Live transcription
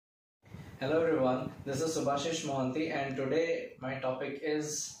Hello everyone, this is Subhashish Mohanty and today my topic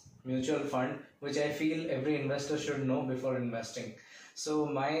is mutual fund, which I feel every investor should know before investing. So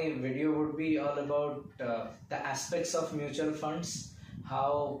my video would be all about the aspects of mutual funds,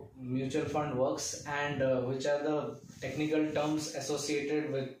 how mutual fund works, and which are the technical terms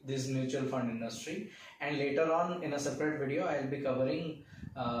associated with this mutual fund industry. And later on in a separate video I'll be covering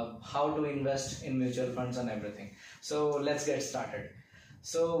how to invest in mutual funds and everything. So let's get started.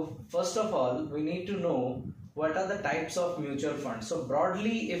 So first of all, we need to know what are the types of mutual funds. So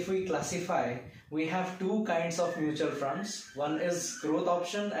broadly, if we classify, we have two kinds of mutual funds. One is growth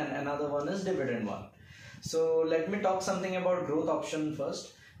option and another one is dividend one. So let me talk something about growth option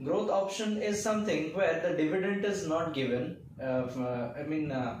first. Growth option is something where the dividend is not given.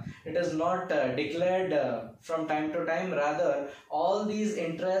 It is not declared from time to time. Rather, all these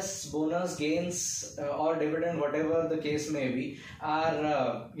interests, bonus, gains, or dividend, whatever the case may be,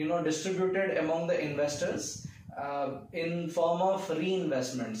 are distributed among the investors in form of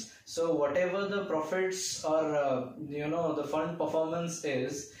reinvestments. So whatever the profits or the fund performance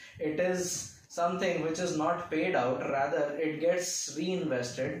is, it is something which is not paid out, rather it gets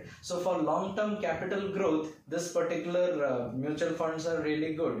reinvested. So for long-term capital growth, this particular mutual funds are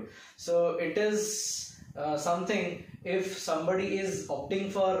really good. So it is something, if somebody is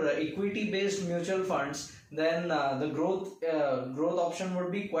opting for equity-based mutual funds, then the growth option would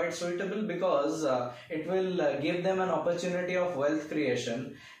be quite suitable because it will give them an opportunity of wealth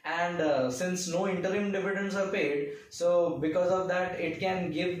creation, and since no interim dividends are paid, so because of that it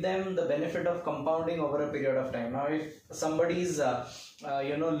can give them the benefit of compounding over a period of time. Now if somebody is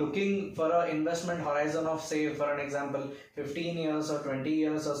looking for an investment horizon of, say for an example, 15 years or 20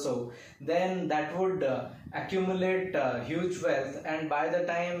 years or so, then that would accumulate huge wealth, and by the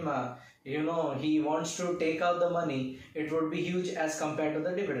time he wants to take out the money, it would be huge as compared to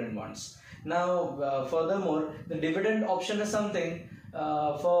the dividend ones. Now furthermore, the dividend option is something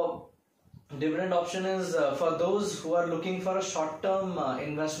for those who are looking for a short-term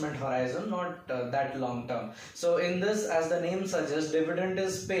investment horizon, not that long-term. So in this, as the name suggests, dividend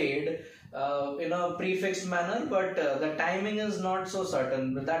is paid in a prefixed manner, but the timing is not so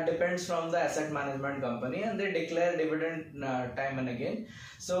certain. That depends from the asset management company, and they declare dividend time and again.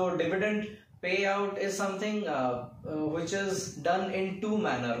 So dividend payout is something which is done in two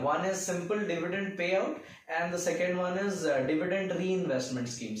manner. One is simple dividend payout, and the second one is dividend reinvestment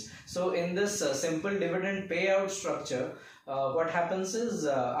schemes. So in this simple dividend payout structure, what happens is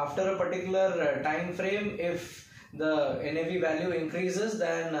after a particular time frame, if the NAV value increases,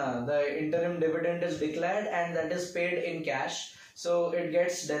 then the interim dividend is declared and that is paid in cash. So it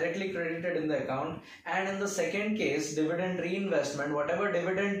gets directly credited in the account. And in the second case, dividend reinvestment, whatever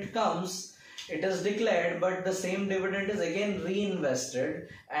dividend comes, it is declared, but the same dividend is again reinvested,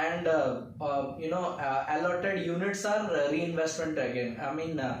 and allotted units are reinvestment again.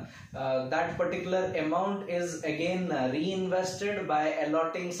 That particular amount is again reinvested by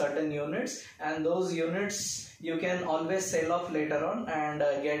allotting certain units, and those units you can always sell off later on and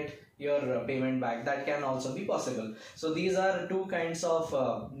get your payment back. That can also be possible. So these are two kinds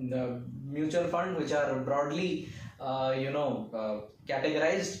of mutual fund which are broadly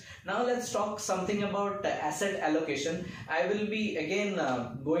categorized. Now let's talk something about asset allocation. I will be again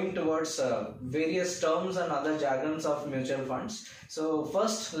going towards various terms and other jargons of mutual funds. So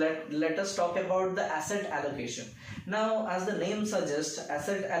first let us talk about the asset allocation. Now as the name suggests,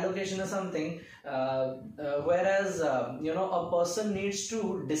 asset allocation is something whereas a person needs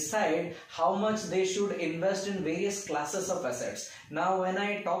to decide how much they should invest in various classes of assets. Now when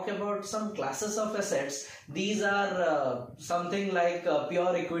I talk about some classes of assets, these are something like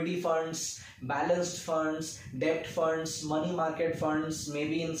pure equity funds, balanced funds, debt funds, money market funds,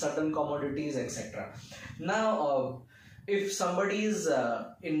 maybe in certain commodities, etc. Now if somebody is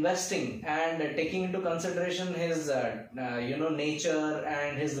investing and taking into consideration his nature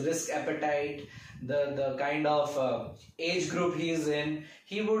and his risk appetite, the kind of age group he is in,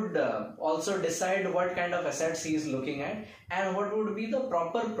 he would also decide what kind of assets he is looking at and what would be the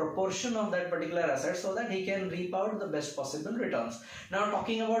proper proportion of that particular asset so that he can reap out the best possible returns. Now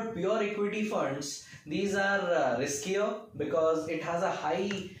talking about pure equity funds, these are riskier because it has a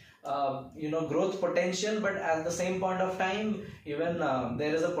high growth potential, but at the same point of time, even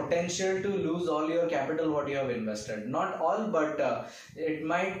there is a potential to lose all your capital what you have invested. Not all, but it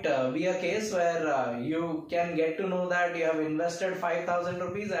might be a case where you can get to know that you have invested 5,000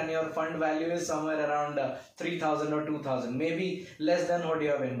 rupees and your fund value is somewhere around 3,000 or 2,000, maybe less than what you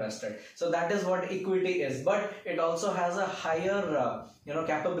have invested. So that is what equity is, but it also has a higher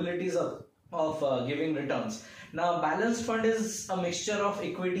capabilities of of giving returns. Now balanced fund is a mixture of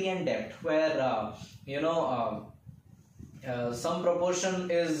equity and debt, where some proportion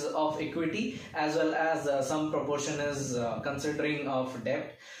is of equity as well as some proportion is considering of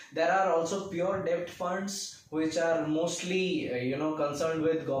debt. There are also pure debt funds which are mostly concerned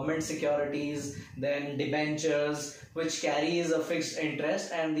with government securities, then debentures, which carries a fixed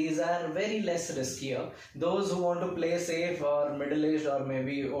interest, and these are very less riskier. Those who want to play safe, or middle aged or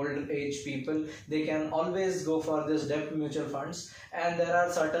maybe old age people, they can always go for this debt mutual funds. And there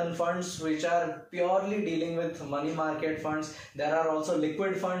are certain funds which are purely dealing with money market funds. There are also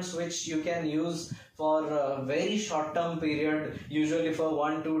liquid funds which you can use for a very short term period, usually for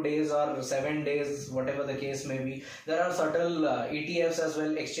 1-2 days or 7 days, whatever the case may be. There are certain ETFs as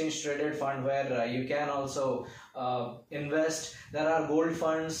well, exchange traded fund, where you can also invest. There are gold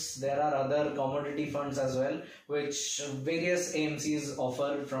funds, there are other commodity funds as well, which various AMCs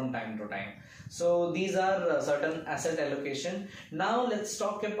offer from time to time. So these are certain asset allocation. Now let's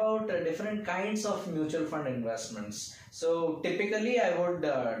talk about different kinds of mutual fund investments. So typically I would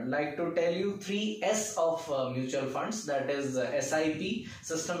like to tell you 3 S of mutual funds, that is SIP,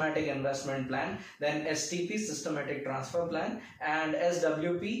 systematic investment plan, then STP, systematic transfer plan, and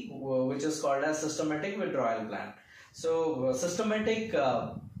SWP, which is called as systematic withdrawal plan. So systematic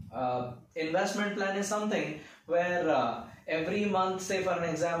investment plan is something where every month, say for an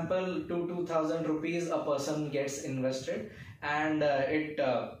example, 2,000 rupees a person gets invested, and it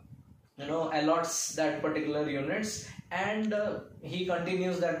allots that particular units, and he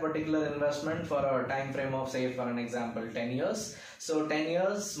continues that particular investment for a time frame of, say for an example, 10 years. So 10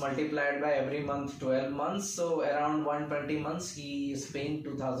 years multiplied by every month 12 months, so around 120 months he is paying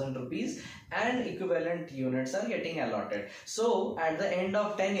 2,000 rupees, and equivalent units are getting allotted. So at the end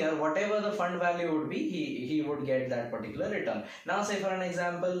of 10 years, whatever the fund value would be, he would get that particular return. Now say for an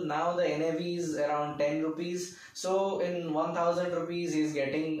example, now the NAV is around 10 rupees, so in 1,000 rupees he is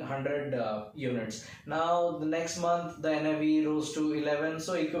getting 100 units. Now the next month the NAV rose to 11,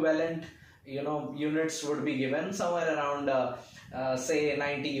 so equivalent units would be given, somewhere around say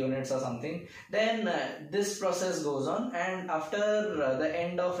 90 units or something. Then this process goes on, and after the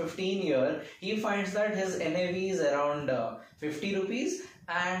end of 15 years, he finds that his NAV is around 50 rupees,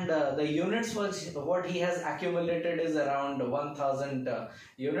 and the units what he has accumulated is around 1,000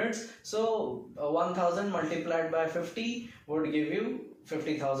 units. So 1,000 multiplied by 50 would give you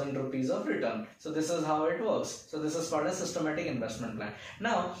 50,000 rupees of return. So this is how it works. So this is called a systematic investment plan.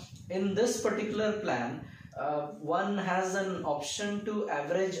 Now in this particular plan, one has an option to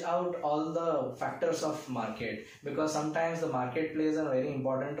average out all the factors of market, because sometimes the market plays a very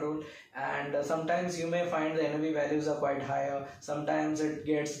important role, and sometimes you may find the NAV values are quite higher, sometimes it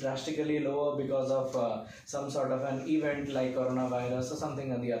gets drastically lower because of some sort of an event like coronavirus or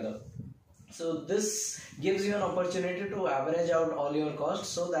something or the other. So this gives you an opportunity to average out all your costs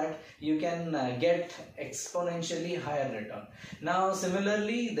so that you can get exponentially higher return. Now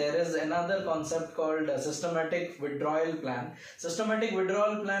similarly, there is another concept called systematic withdrawal plan. Systematic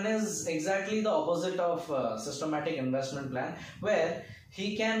withdrawal plan is exactly the opposite of systematic investment plan, where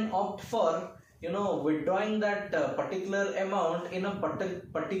he can opt for withdrawing that particular amount in a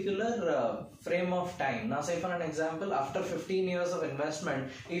particular frame of time. Now say for an example, after 15 years of investment,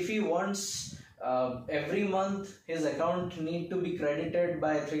 if he wants every month his account need to be credited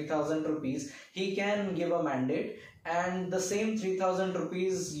by 3,000 rupees, he can give a mandate, and the same 3,000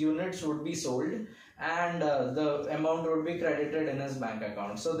 rupees units would be sold, and the amount would be credited in his bank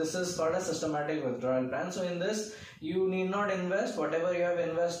account. So this is called a systematic withdrawal plan. So in this, you need not invest. Whatever you have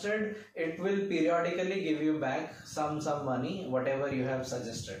invested, it will periodically give you back some money, whatever you have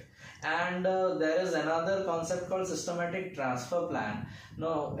suggested. And there is another concept called systematic transfer plan.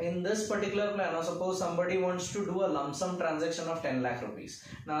 Now in this particular plan, now suppose somebody wants to do a lump sum transaction of 10 lakh rupees.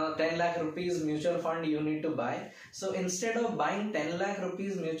 Now 10 lakh rupees mutual fund you need to buy. So instead of buying 10 lakh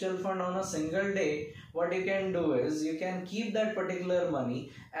rupees mutual fund on a single day, what you can do is you can keep that particular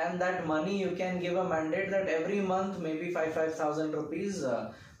money, and that money you can give a mandate that every month maybe 5,000 rupees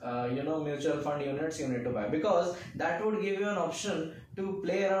mutual fund units you need to buy, because that would give you an option to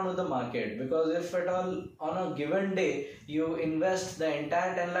play around with the market. Because if at all on a given day you invest the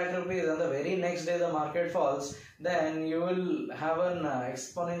entire 10 lakh rupees and the very next day the market falls, then you will have an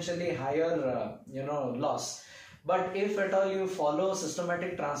exponentially higher loss. But if at all you follow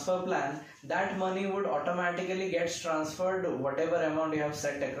systematic transfer plan, that money would automatically gets transferred whatever amount you have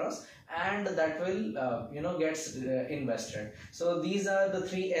set across, and that will gets invested. So these are the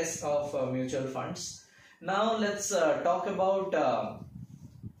 3 S of mutual funds. Now let's talk about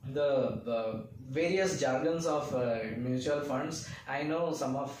various jargons of mutual funds. I know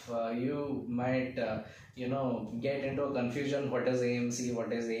some of you might get into a confusion, what is AMC,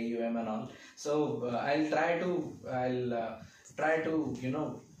 what is AUM and all. So I'll try to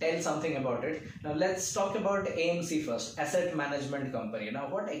tell something about it. Now let's talk about AMC first, asset management company. Now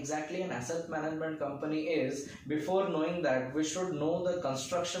what exactly an asset management company is, before knowing that we should know the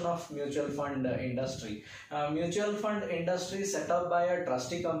construction of mutual fund industry. Mutual fund industry is set up by a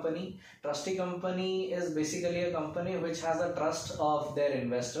trustee company. Trustee company is basically a company which has a trust of their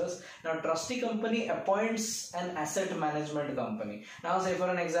investors. Now trustee company appoints an asset management company. Now say for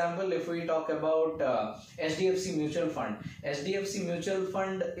an example, if we talk about HDFC mutual fund. HDFC mutual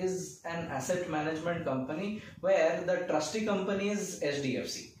fund is an asset management company where the trustee company is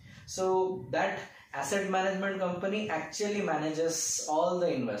HDFC. So that asset management company actually manages all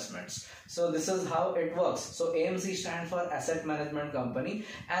the investments. So this is how it works. So AMC stands for asset management company,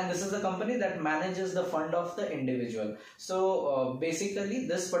 and this is the company that manages the fund of the individual. So basically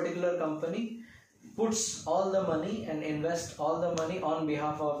this particular company puts all the money and invests all the money on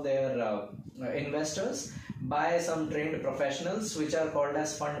behalf of their investors by some trained professionals, which are called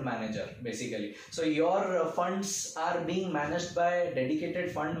as fund manager basically. So your funds are being managed by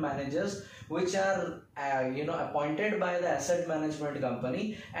dedicated fund managers, which are appointed by the asset management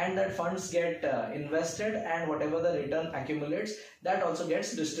company, and that funds get invested, and whatever the return accumulates, that also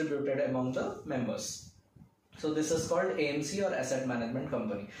gets distributed among the members. So this is called AMC or asset management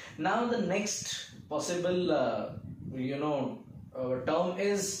company. Now the next possible term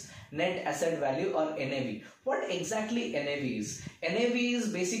is net asset value or NAV. What exactly NAV is? NAV is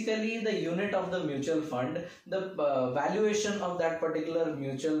basically the unit of the mutual fund, the valuation of that particular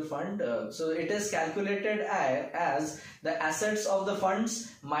mutual fund. So it is calculated as the assets of the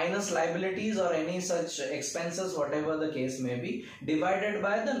funds minus liabilities or any such expenses, whatever the case may be, divided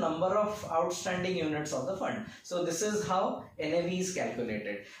by the number of outstanding units of the fund. So this is how NAV is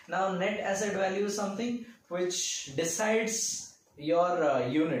calculated. Now net asset value is something which decides your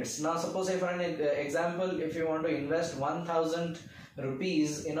units. Now suppose, say for an example, if you want to invest 1000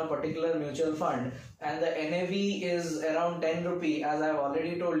 rupees in a particular mutual fund and the NAV is around 10 rupee, as I have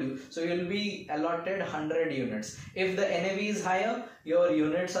already told you, so you will be allotted 100 units. If the NAV is higher, your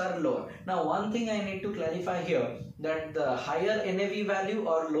units are lower. Now one thing I need to clarify here, that the higher NAV value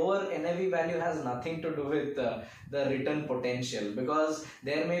or lower NAV value has nothing to do with the return potential, because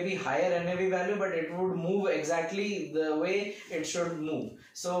there may be higher NAV value but it would move exactly the way it should move.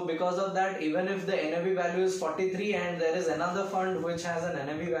 So because of that, even if the NAV value is 43 and there is another fund which has an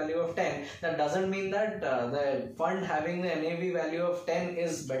NAV value of 10, that doesn't mean that the fund having the NAV value of 10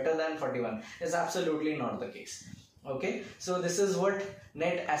 is better than 41. It's absolutely not the case. Okay, so this is what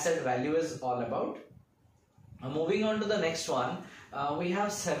net asset value is all about. Moving on to the next one, we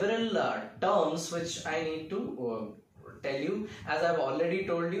have several terms which I need to tell you. As I've already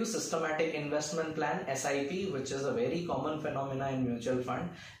told you, systematic investment plan, SIP, which is a very common phenomena in mutual fund.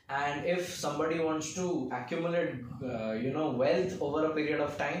 And if somebody wants to accumulate wealth over a period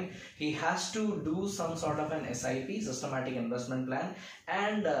of time, he has to do some sort of an SIP, systematic investment plan,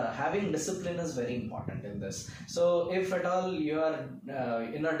 and having discipline is very important in this. So if at all you are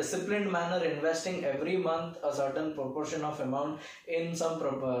in a disciplined manner investing every month a certain proportion of amount in some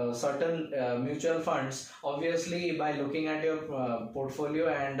certain mutual funds, obviously by looking at your portfolio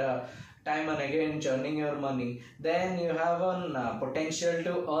and time and again churning your money, then you have a potential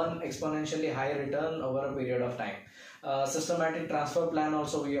to earn exponentially high return over a period of time. Systematic transfer plan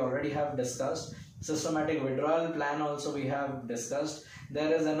also we already have discussed. Systematic withdrawal plan also we have discussed.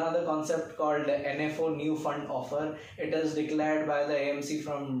 There is another concept called NFO, new fund offer. It is declared by the AMC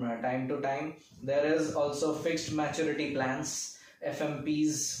from time to time. There is also fixed maturity plans,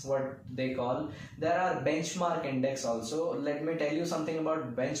 FMPs what they call. There are benchmark index also. Let me tell you something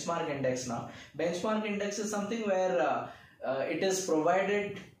about benchmark index now. Benchmark index is something where it is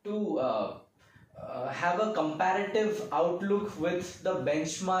provided to have a comparative outlook with the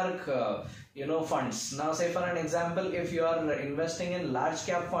benchmark funds. Now say for an example, if you are investing in large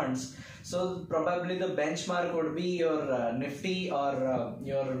cap funds, so probably the benchmark would be your Nifty or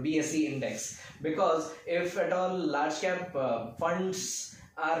your BSE index, because if at all large cap funds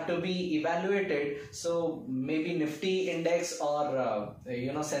are to be evaluated, so maybe Nifty index or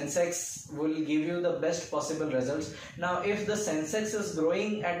Sensex will give you the best possible results. Now if the Sensex is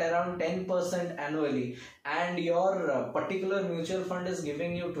growing at around 10% annually and your particular mutual fund is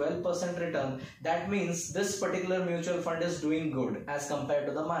giving you 12% return, that means this particular mutual fund is doing good as compared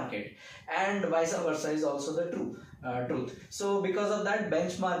to the market, and vice versa is also the true. truth. So because of that,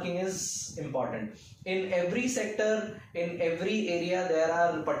 benchmarking is important. In every sector, in every area, there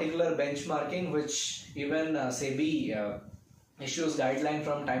are particular benchmarking which even SEBI issues guideline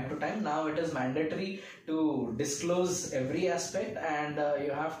from time to time. Now it is mandatory to disclose every aspect, and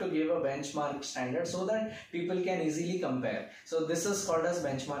you have to give a benchmark standard so that people can easily compare. So this is called as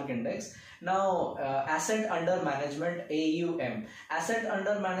benchmark index. Now asset under management, AUM. Asset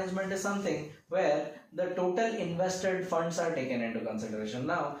under management is something where the total invested funds are taken into consideration.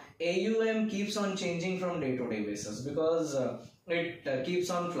 Now AUM keeps on changing from day to day basis because it keeps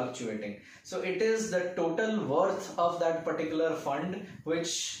on fluctuating. So it is the total worth of that particular fund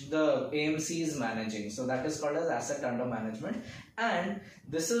which the AMC is managing. So that is called as asset under management, and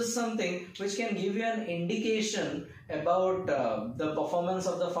this is something which can give you an indication about the performance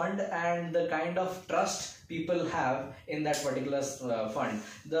of the fund and the kind of trust people have in that particular fund.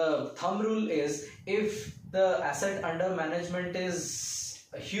 The thumb rule is, if the asset under management is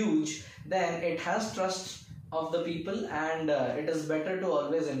huge, then it has trust of the people, and it is better to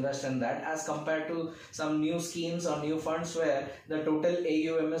always invest in that as compared to some new schemes or new funds where the total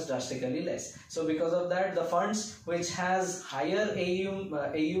AUM is drastically less. So because of that, the funds which has higher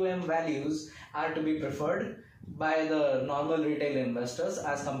AUM values are to be preferred by the normal retail investors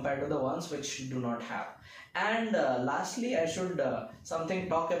as compared to the ones which do not have. And lastly, I should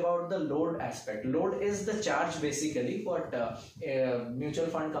talk about the load aspect. Load is the charge, basically what mutual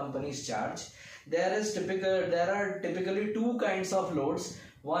fund companies charge. There are typically two kinds of loads.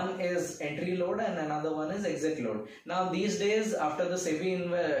 One is entry load and another one is exit load. Now these days, after the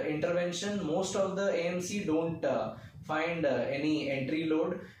SEBI intervention, most of the AMC don't find any entry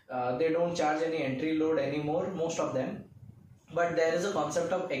load. They don't charge any entry load anymore, most of them. But there is a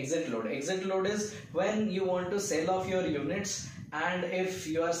concept of exit load. Exit load is when you want to sell off your units, and if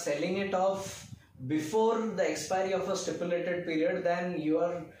you are selling it off before the expiry of a stipulated period, then you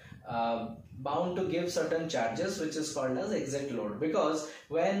are bound to give certain charges, which is called as exit load. Because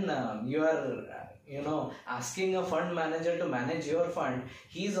when you are asking a fund manager to manage your fund,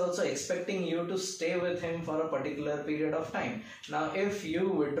 he is also expecting you to stay with him for a particular period of time. Now if you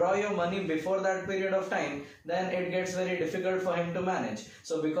withdraw your money before that period of time, then it gets very difficult for him to manage.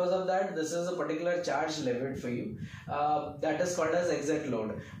 So because of that, this is a particular charge levied for you, that is called as exit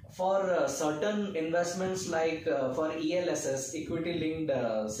load. For certain investments like for ELSS, equity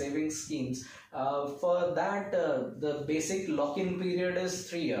linked savings schemes, for that the basic lock-in period is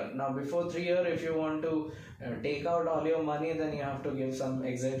 3 years. Now before 3 years, if you want to take out all your money, then you have to give some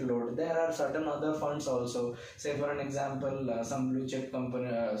exit load. There are certain other funds also. Say for an example, some blue chip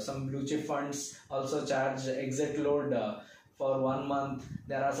funds also charge exit load for 1 month.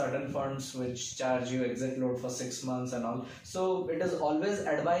 There are certain funds which charge you exit load for 6 months and all. So it is always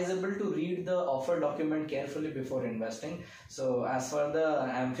advisable to read the offer document carefully before investing. So as for the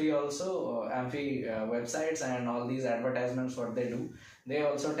AMFI also, AMFI websites and all these advertisements, what they do, they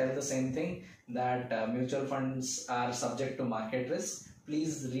also tell the same thing, that mutual funds are subject to market risk.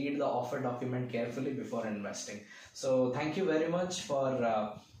 Please read the offer document carefully before investing. So thank you very much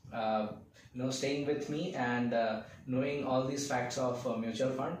for staying with me and knowing all these facts of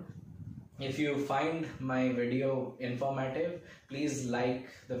mutual fund. If you find my video informative, please like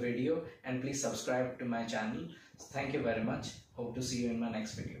the video and please subscribe to my channel. Thank you very much. Hope to see you in my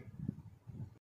next video.